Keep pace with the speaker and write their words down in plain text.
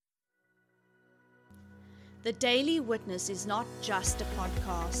The Daily Witness is not just a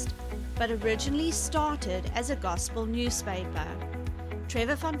podcast, but originally started as a gospel newspaper.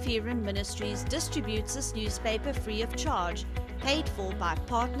 Pt.4 Ministries distributes this newspaper free of charge, paid for by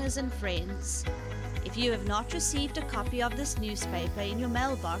partners and friends. If you have not received a copy of this newspaper in your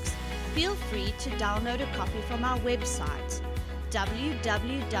mailbox, feel free to download a copy from our website,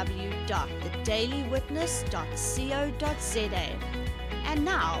 www.thedailywitness.co.za. And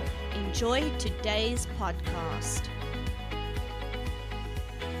now, enjoy today's podcast.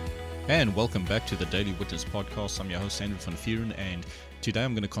 And welcome back to the Daily Witness podcast. I'm your host, Pt.4, and today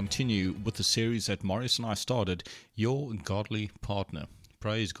I'm going to continue with the series that Morris and I started, Your Godly Partner.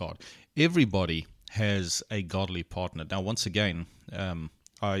 Praise God. Everybody has a godly partner. Now, once again,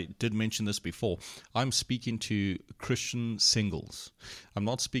 I did mention this before. I'm speaking to Christian singles. I'm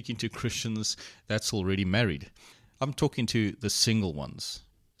not speaking to Christians that's already married. I'm talking to the single ones.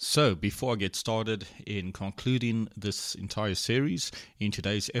 So, before I get started in concluding this entire series, in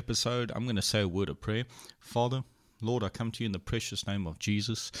today's episode, I'm going to say a word of prayer. Father, Lord, I come to you in the precious name of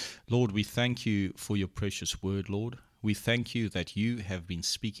Jesus. Lord, we thank you for your precious word, Lord. We thank you that you have been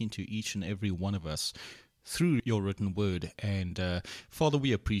speaking to each and every one of us through your written word. And Father,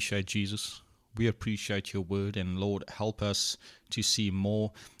 we appreciate Jesus. We appreciate your word. And Lord, help us to see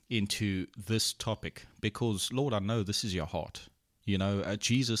more into this topic, because Lord, I know this is your heart. You know,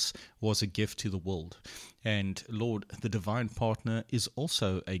 Jesus was a gift to the world, and Lord, the divine partner is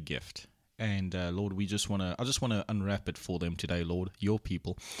also a gift. And Lord, I just want to unwrap it for them today, Lord, your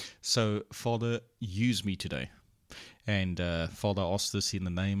people. So Father, use me today. And Father, I ask this in the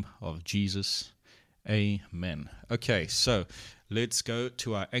name of Jesus. Amen. Okay, so let's go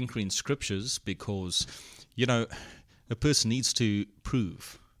to our anchoring scriptures, because, you know, a person needs to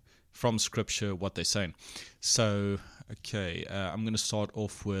prove from Scripture what they're saying. So, okay, I'm going to start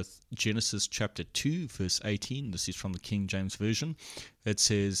off with Genesis chapter 2, verse 18. This is from the King James Version. It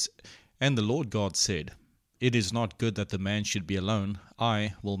says, "And the Lord God said, It is not good that the man should be alone.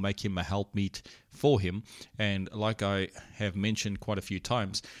 I will make him a helpmeet for him." And like I have mentioned quite a few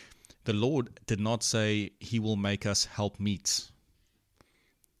times, the Lord did not say he will make us helpmeets.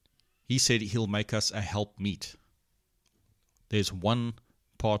 He said he'll make us a helpmeet. There's one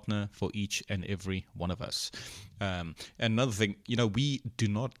partner for each and every one of us. And another thing, you know, we do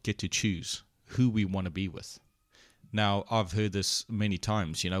not get to choose who we want to be with. Now, I've heard this many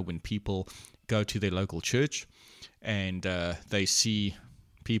times, you know, when people go to their local church and they see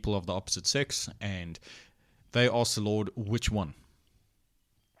people of the opposite sex and they ask the Lord which one.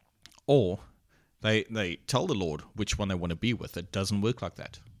 Or they tell the Lord which one they want to be with. It doesn't work like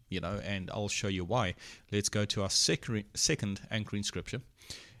that, you know, and I'll show you why. Let's go to our second anchoring scripture.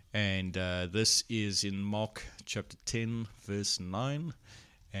 And this is in Mark chapter 10, verse 9.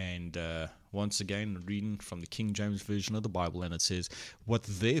 And once again, reading from the King James Version of the Bible, and it says, "What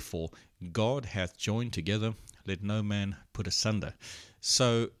therefore God hath joined together, let no man put asunder."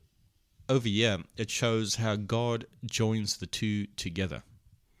 So over here, it shows how God joins the two together.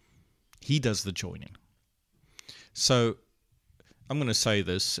 He does the joining. So I'm going to say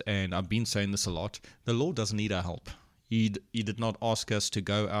this, and I've been saying this a lot. The Lord doesn't need our help. He did not ask us to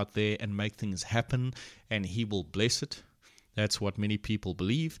go out there and make things happen, and He will bless it. That's what many people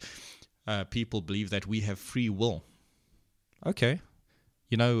believe. People believe that we have free will. Okay,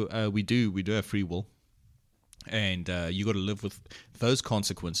 you know, we do have free will, and you got to live with those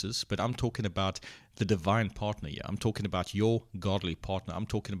consequences. But I'm talking about the divine partner here. I'm talking about your godly partner. I'm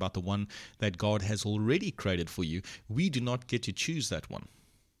talking about the one that God has already created for you. We do not get to choose that one.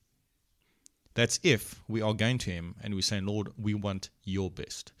 That's if we are going to Him and we're saying, "Lord, we want your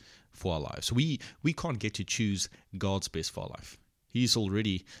best for our lives." We can't get to choose God's best for our life. He's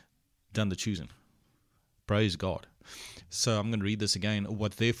already done the choosing. Praise God. So I'm going to read this again.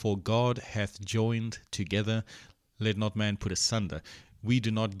 "What therefore God hath joined together, let not man put asunder." We do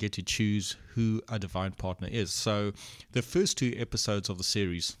not get to choose who our divine partner is. So the first two episodes of the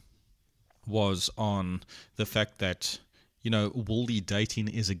series was on the fact that, you know, worldly dating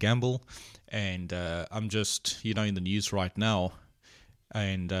is a gamble. And I'm just, you know, in the news right now,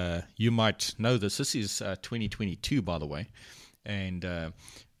 and you might know this. This is 2022, by the way. And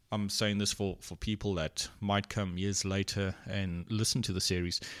I'm saying this for people that might come years later and listen to the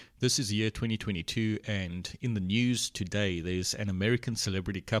series. This is the year 2022, and in the news today, there's an American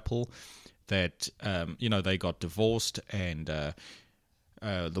celebrity couple that, you know, they got divorced, and the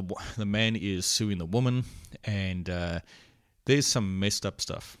man is suing the woman, and there's some messed up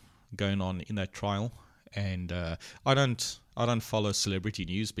stuff going on in that trial. And I don't follow celebrity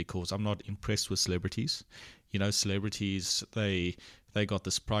news because I'm not impressed with celebrities. You know, celebrities, they got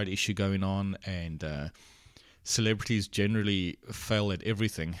this pride issue going on, and celebrities generally fail at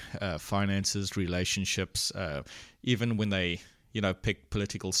everything, finances, relationships, even when they pick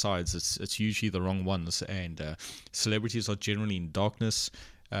political sides, it's usually the wrong ones, and celebrities are generally in darkness.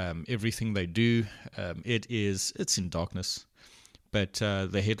 Everything they do, it's in darkness. But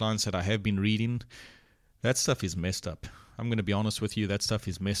the headlines that I have been reading, that stuff is messed up. I'm going to be honest with you, that stuff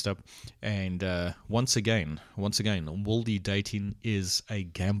is messed up. And once again, worldly dating is a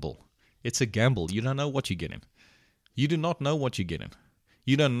gamble. It's a gamble. You don't know what you're getting. You do not know what you're getting.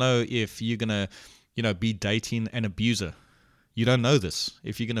 You don't know if you're going to, be dating an abuser. You don't know this.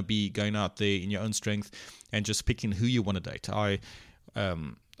 If you're going to be going out there in your own strength and just picking who you want to date. I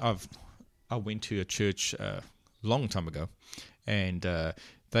went to a church a long time ago, and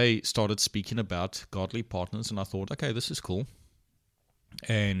they started speaking about godly partners, and I thought, okay, this is cool.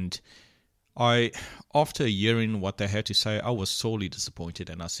 And after hearing what they had to say, I was sorely disappointed,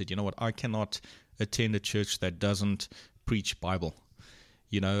 and I said, you know what, I cannot attend a church that doesn't preach Bible.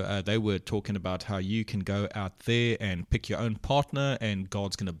 They were talking about how you can go out there and pick your own partner, and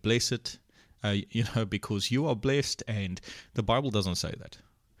God's going to bless it, because you are blessed, and the Bible doesn't say that.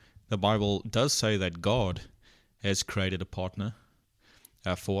 The Bible does say that God has created a partner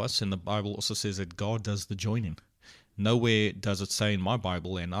for us, and the Bible also says that God does the joining. Nowhere does it say in my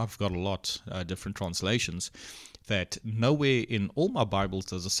Bible, and I've got a lot different translations, that nowhere in all my Bibles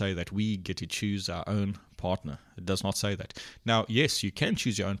does it say that we get to choose our own partner. It does not say that. Now, yes, you can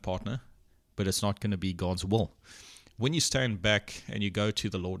choose your own partner, but it's not going to be God's will. When you stand back and you go to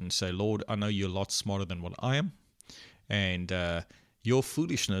the Lord and say, Lord, I know you're a lot smarter than what I am, and your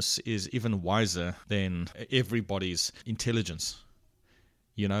foolishness is even wiser than everybody's intelligence.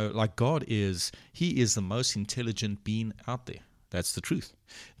 Like God is, He is the most intelligent being out there. That's the truth.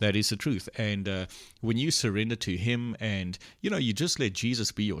 That is the truth. And when you surrender to Him and, you just let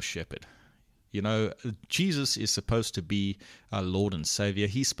Jesus be your shepherd. Jesus is supposed to be our Lord and Savior.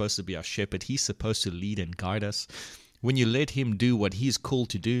 He's supposed to be our shepherd. He's supposed to lead and guide us. When you let Him do what He's called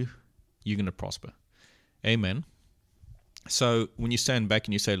to do, you're going to prosper. Amen. So when you stand back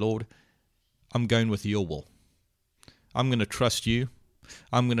and you say, Lord, I'm going with your will. I'm going to trust you.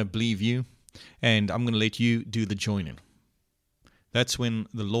 I'm going to believe you. And I'm going to let you do the joining. That's when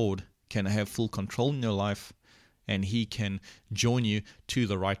the Lord can have full control in your life, and He can join you to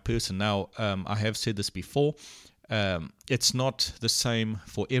the right person. Now, I have said this before. It's not the same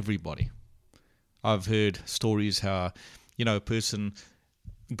for everybody. I've heard stories how,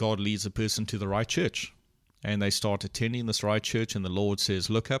 God leads a person to the right church, and they start attending this right church, and the Lord says,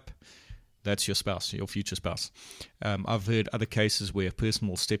 look up, that's your spouse, your future spouse. I've heard other cases where a person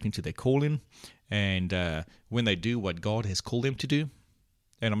will step into their calling, and when they do what God has called them to do,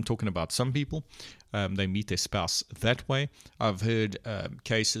 and I'm talking about some people, they meet their spouse that way. I've heard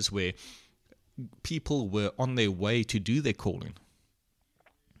cases where people were on their way to do their calling,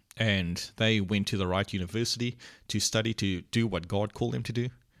 and they went to the right university to study to do what God called them to do,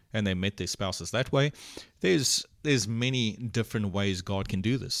 and they met their spouses that way. There's many different ways God can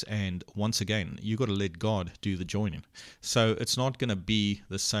do this, and once again, you got to let God do the joining. So it's not going to be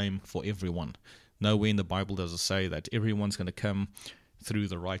the same for everyone. Nowhere in the Bible does it say that everyone's going to come through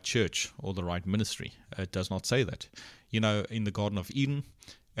the right church or the right ministry. It does not say that. In the Garden of Eden,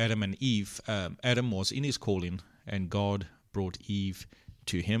 Adam and Eve, Adam was in his calling, and God brought Eve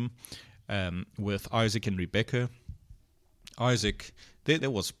to him with Isaac and Rebekah. Isaac,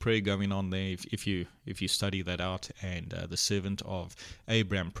 there was prayer going on there if you study that out, and the servant of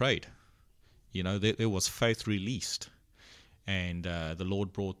Abraham prayed. There was faith released, and the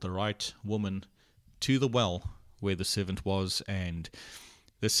Lord brought the right woman to the well where the servant was, and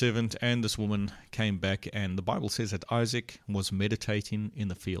the servant and this woman came back, and the Bible says that Isaac was meditating in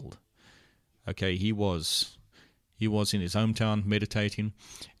the field. Okay, he was in his hometown meditating,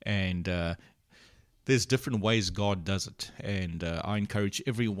 and there's different ways God does it, and I encourage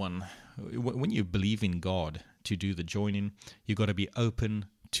everyone, when you believe in God to do the joining, you got to be open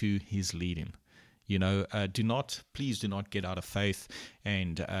to His leading. Please do not get out of faith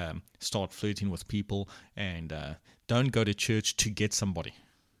and start flirting with people, and don't go to church to get somebody.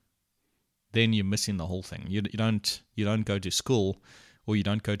 Then you're missing the whole thing. You don't go to school, or you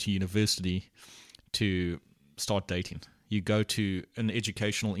don't go to university to start dating. You go to an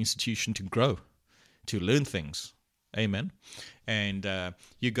educational institution to grow, to learn things. Amen. And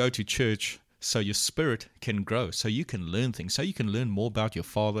you go to church so your spirit can grow, so you can learn things, so you can learn more about your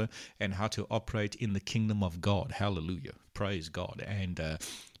Father and how to operate in the kingdom of God. Hallelujah. Praise God. And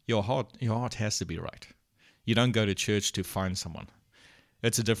your heart has to be right. You don't go to church to find someone.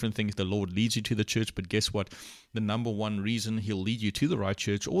 It's a different thing if the Lord leads you to the church, but guess what? The number one reason He'll lead you to the right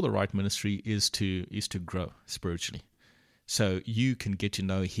church or the right ministry is to grow spiritually. So you can get to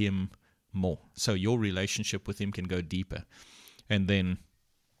know Him more. So your relationship with Him can go deeper. And then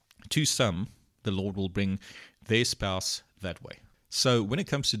to some, the Lord will bring their spouse that way. So when it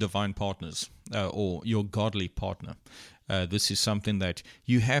comes to divine partners or your godly partner, this is something that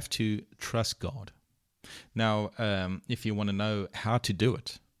you have to trust God. Now, if you want to know how to do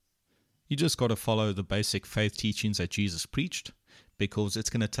it, you just got to follow the basic faith teachings that Jesus preached, because it's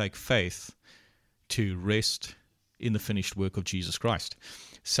going to take faith to rest in the finished work of Jesus Christ.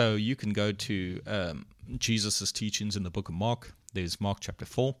 So you can go to Jesus' teachings in the book of Mark. There's Mark chapter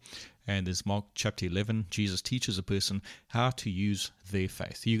 4 and there's Mark chapter 11. Jesus teaches a person how to use their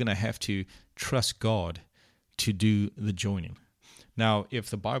faith. You're going to have to trust God to do the joining. Now, if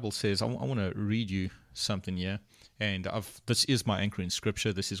the Bible says, I want to read you something here, and this is my anchor in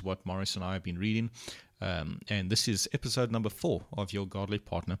Scripture. This is what Morris and I have been reading, and this is episode number 4 of Your Godly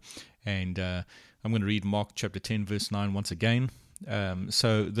Partner, and I'm going to read Mark chapter 10, verse 9 once again.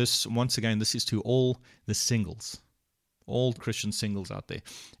 So this is to all the singles, all Christian singles out there.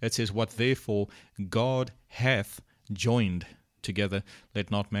 It says, what therefore God hath joined together,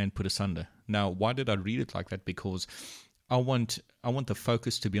 let not man put asunder. Now, why did I read it like that? Because I want the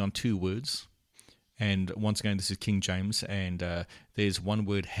focus to be on 2 words. And once again, this is King James, and there's one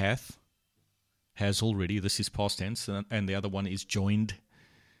word, hath, has already. This is past tense, and the other one is joined.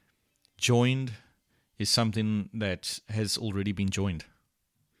 Joined is something that has already been joined.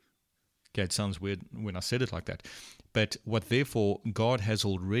 Okay, it sounds weird when I said it like that. But what therefore God has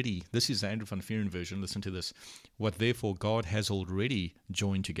already, this is the Andrew van Vuuren version, listen to this. What therefore God has already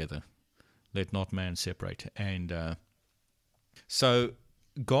joined together, let not man separate. And so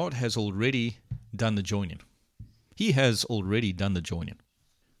God has already done the joining. He has already done the joining.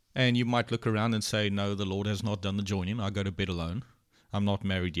 And you might look around and say, no, the Lord has not done the joining. I go to bed alone. I'm not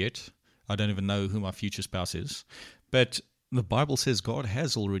married yet. I don't even know who my future spouse is. But the Bible says God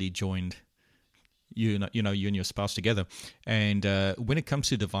has already joined you and your spouse together. And when it comes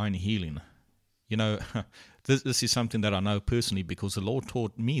to divine healing, this is something that I know personally because the Lord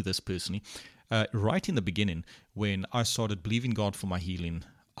taught me this personally. Right in the beginning, when I started believing God for my healing,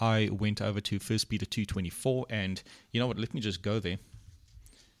 I went over to 1 Peter 2:24, and you know what, let me just go there.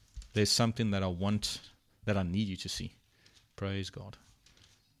 There's something that I need you to see. Praise God.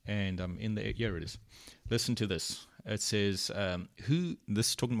 And in there, here it is. Listen to this. It says, this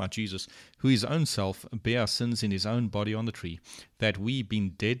is talking about Jesus, who his own self bare our sins in his own body on the tree, that we,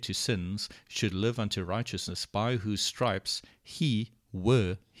 being dead to sins, should live unto righteousness, by whose stripes he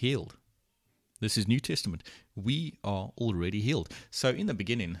were healed. This is New Testament. We are already healed. So in the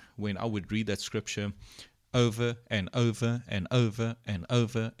beginning, when I would read that scripture over and over and over and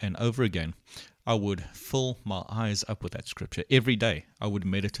over and over again, I would fill my eyes up with that scripture. Every day, I would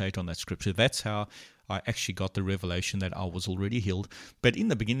meditate on that scripture. That's how I actually got the revelation that I was already healed. But in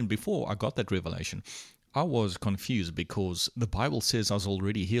the beginning, before I got that revelation, I was confused because the Bible says I was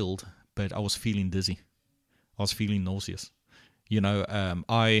already healed, but I was feeling dizzy. I was feeling nauseous.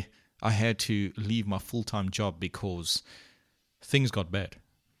 I had to leave my full-time job because things got bad.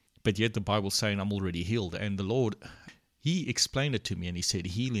 But yet the Bible's saying I'm already healed. And the Lord, He explained it to me, and He said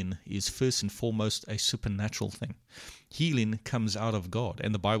healing is first and foremost a supernatural thing. Healing comes out of God.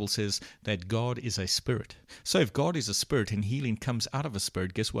 And the Bible says that God is a spirit. So if God is a spirit and healing comes out of a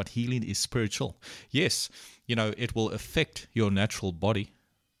spirit, guess what? Healing is spiritual. Yes, it will affect your natural body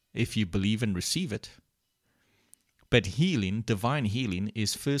if you believe and receive it. But healing, divine healing,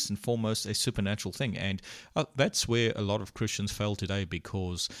 is first and foremost a supernatural thing. And that's where a lot of Christians fail today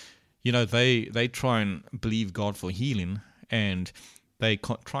because, they try and believe God for healing and they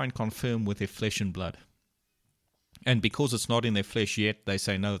try and confirm with their flesh and blood. And because it's not in their flesh yet, they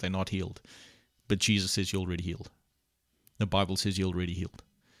say, no, they're not healed. But Jesus says you're already healed. The Bible says you're already healed.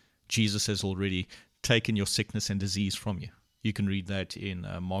 Jesus has already taken your sickness and disease from you. You can read that in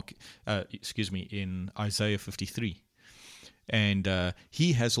in Isaiah 53. And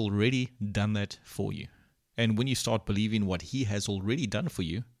He has already done that for you. And when you start believing what He has already done for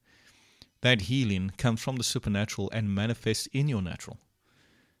you, that healing comes from the supernatural and manifests in your natural.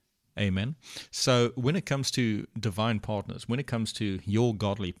 Amen. So when it comes to divine partners, when it comes to your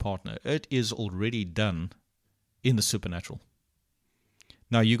godly partner, it is already done in the supernatural.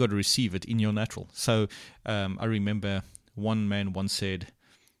 Now you got to receive it in your natural. So I remember one man once said,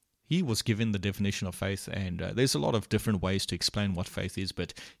 he was given the definition of faith, and there's a lot of different ways to explain what faith is,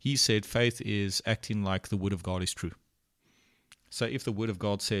 but he said faith is acting like the word of God is true. So if the word of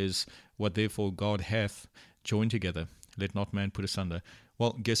God says, what therefore God hath joined together, let not man put asunder,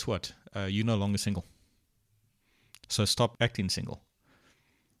 well, guess what? You're no longer single. So stop acting single.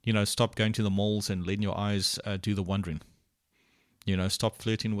 Stop going to the malls and letting your eyes do the wandering. Stop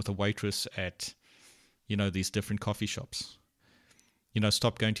flirting with a waitress at, these different coffee shops.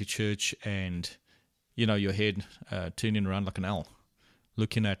 Stop going to church and, your head turning around like an owl,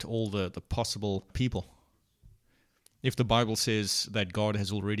 looking at all the possible people. If the Bible says that God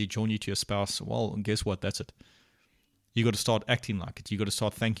has already joined you to your spouse, well, guess what? That's it. You got to start acting like it. You got to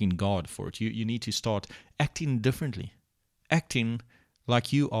start thanking God for it. You need to start acting differently, acting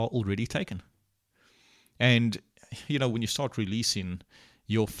like you are already taken. And, when you start releasing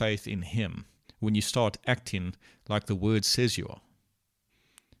your faith in Him, when you start acting like the Word says you are,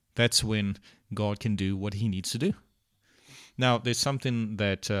 that's when God can do what He needs to do. Now, there's something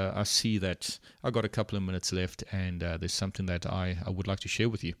that I see that I got a couple of minutes left, and there's something that I would like to share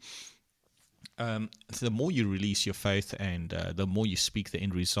with you. The more you release your faith, and the more you speak the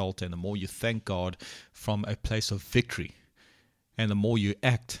end result, and the more you thank God from a place of victory, and the more you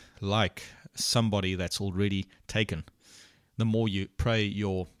act like somebody that's already taken, the more you pray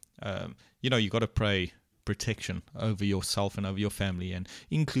you got to pray protection over yourself and over your family, and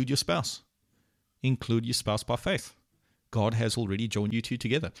include your spouse. Include your spouse by faith. God has already joined you two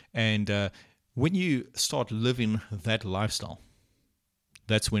together. And when you start living that lifestyle,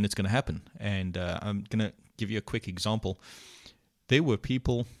 that's when it's going to happen. And I'm going to give you a quick example. There were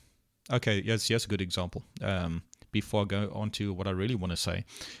people, okay, yes, a good example. Before I go on to what I really want to say.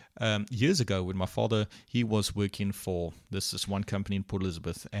 Years ago, when my father, he was working for this one company in Port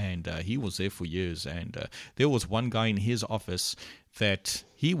Elizabeth, and he was there for years. And there was one guy in his office that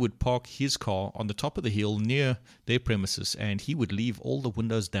he would park his car on the top of the hill near their premises, and he would leave all the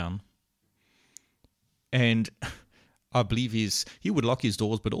windows down. And I believe he would lock his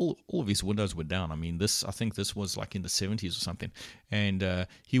doors, but all of his windows were down. I mean, I think this was like in the 70s or something. And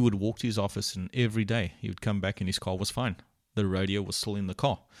he would walk to his office, and every day he would come back and his car was fine. The radio was still in the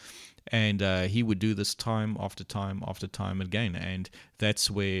car. And he would do this time after time after time again. And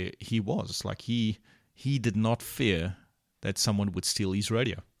that's where he was. Like he did not fear that someone would steal his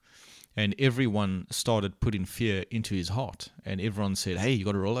radio. And everyone started putting fear into his heart. And everyone said, hey, you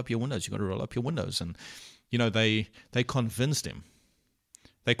got to roll up your windows. You got to roll up your windows. And they convinced him.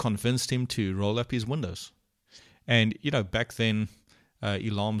 They convinced him to roll up his windows. And, back then,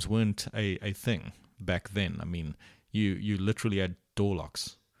 alarms weren't a thing. Back then, I mean, you literally had door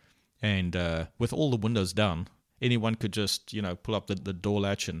locks. And with all the windows down, anyone could just, pull up the door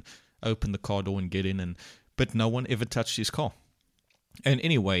latch and open the car door and get in. But no one ever touched his car. And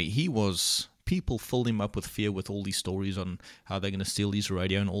anyway, people filled him up with fear with all these stories on how they're going to steal his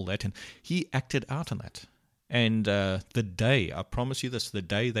radio and all that. And he acted out on that. And I promise you this, the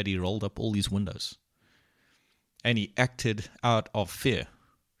day that he rolled up all these windows and he acted out of fear,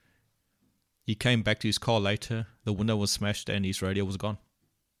 he came back to his car later, the window was smashed and his radio was gone.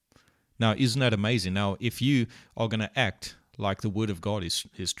 Now, isn't that amazing? Now, if you are going to act like the Word of God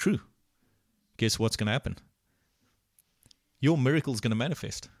is true, guess what's going to happen? Your miracle is going to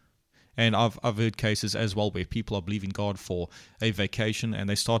manifest. And I've heard cases as well where people are believing God for a vacation and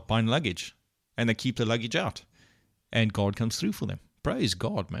they start buying luggage and they keep the luggage out and God comes through for them. Praise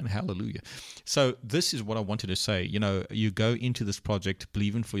God, man. Hallelujah. So this is what I wanted to say. You go into this project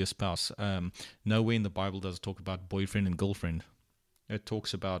believing for your spouse. Nowhere in the Bible does it talk about boyfriend and girlfriend. It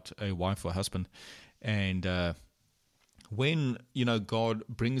talks about a wife or husband. And when, God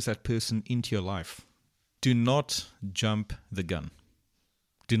brings that person into your life, do not jump the gun.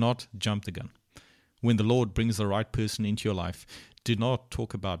 Do not jump the gun. When the Lord brings the right person into your life, do not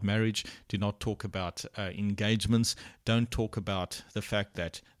talk about marriage. Do not talk about engagements. Don't talk about the fact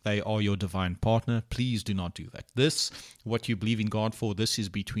that they are your divine partner. Please do not do that. What you believe in God for, this is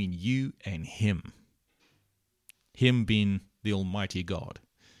between you and Him. Him being the Almighty God.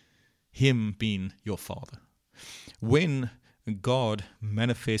 Him being your Father. When God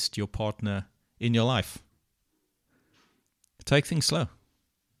manifests your partner in your life, take things slow.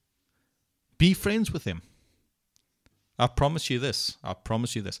 Be friends with them. I promise you this.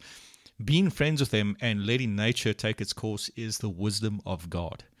 Being friends with them and letting nature take its course is the wisdom of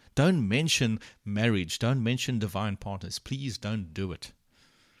God. Don't mention marriage. Don't mention divine partners. Please don't do it.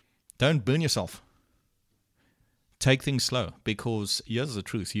 Don't burn yourself. Take things slow, because here's the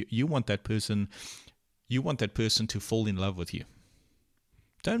truth. You want that person to fall in love with you.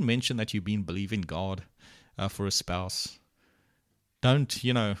 Don't mention that you've been believing God for a spouse. Don't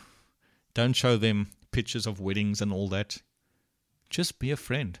show them pictures of weddings and all that. Just be a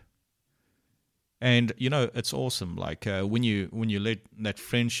friend. And it's awesome. Like when you let that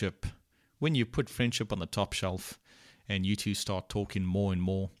friendship, when you put friendship on the top shelf, and you two start talking more and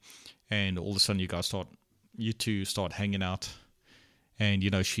more, and all of a sudden you two start hanging out, and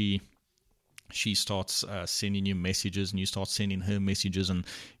she starts sending you messages, and you start sending her messages, and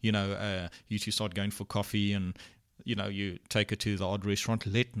you two start going for coffee, and you take her to the odd restaurant.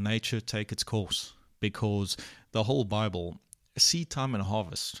 Let nature take its course, because the whole Bible, seed time and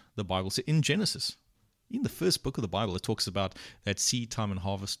harvest, the Bible says in Genesis, in the first book of the Bible, it talks about that seed time and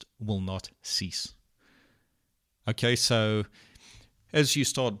harvest will not cease. Okay, so as you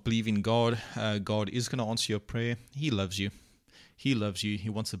start believing God, God is going to answer your prayer. He loves you. He loves you. He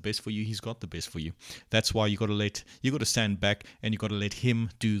wants the best for you. He's got the best for you. That's why you got to stand back, and you got to let Him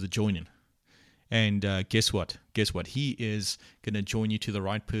do the joining. And guess what? He is going to join you to the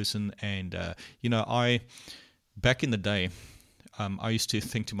right person. And back in the day, I used to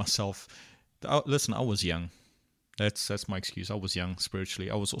think to myself, listen, I was young. That's my excuse. I was young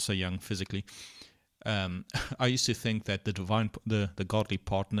spiritually. I was also young physically. I used to think that the godly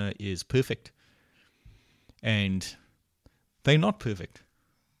partner is perfect, and they're not perfect,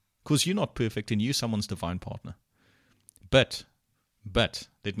 because you're not perfect, and you're someone's divine partner. But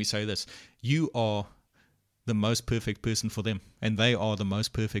let me say this: you are the most perfect person for them, and they are the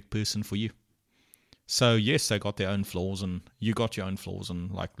most perfect person for you. So yes, they got their own flaws, and you got your own flaws,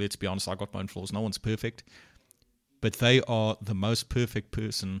 and let's be honest, I got my own flaws. No one's perfect. But they are the most perfect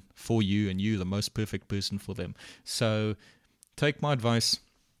person for you, and you the most perfect person for them. So take my advice,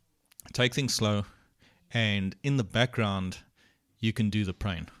 take things slow, and in the background, you can do the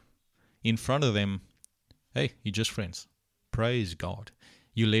praying. In front of them, hey, you're just friends. Praise God.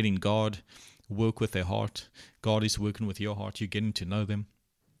 You're letting God work with their heart. God is working with your heart. You're getting to know them.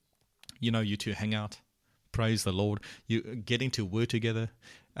 You two hang out. Praise the Lord. You're getting to word together.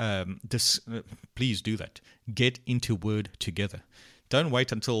 Please do that. Get into word together. Don't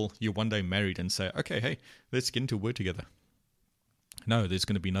wait until you're one day married and say, okay, hey, let's get into word together. No, there's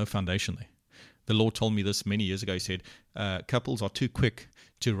going to be no foundation there. The Lord told me this many years ago. He said, couples are too quick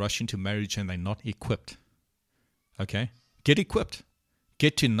to rush into marriage, and they're not equipped. Okay? Get equipped.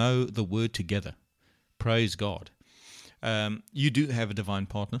 Get to know the word together. Praise God. You do have a divine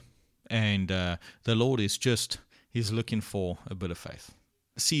partner, and the Lord is He's looking for a bit of faith.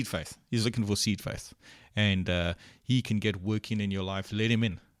 Seed faith. He's looking for seed faith. And He can get working in your life. Let Him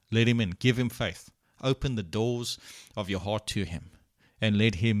in. Let Him in. Give Him faith. Open the doors of your heart to Him, and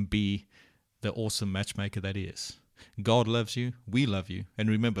let Him be the awesome matchmaker that He is. God loves you. We love you. And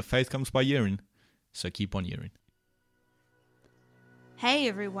remember, faith comes by hearing, so keep on hearing. Hey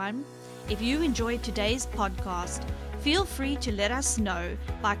everyone, if you enjoyed today's podcast, feel free to let us know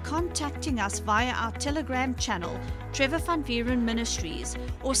by contacting us via our Telegram channel, Pt.4 Ministries,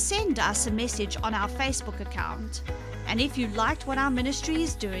 or send us a message on our Facebook account. And if you liked what our ministry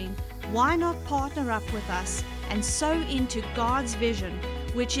is doing, why not partner up with us and sow into God's vision,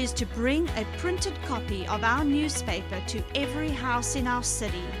 which is to bring a printed copy of our newspaper to every house in our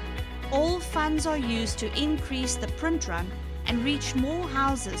city. All funds are used to increase the print run and reach more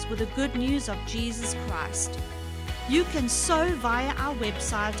houses with the good news of Jesus Christ. You can sow via our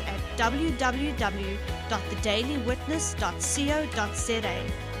website at www.thedailywitness.co.za.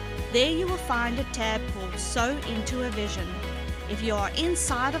 There you will find a tab called Sow into a Vision. If you are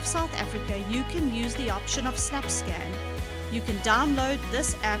inside of South Africa, you can use the option of SnapScan. You can download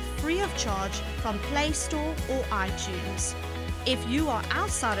this app free of charge from Play Store or iTunes. If you are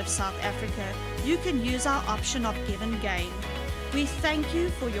outside of South Africa, you can use our option of Give and Gain. We thank you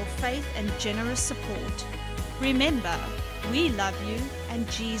for your faith and generous support. Remember, we love you and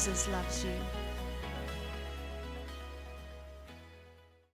Jesus loves you.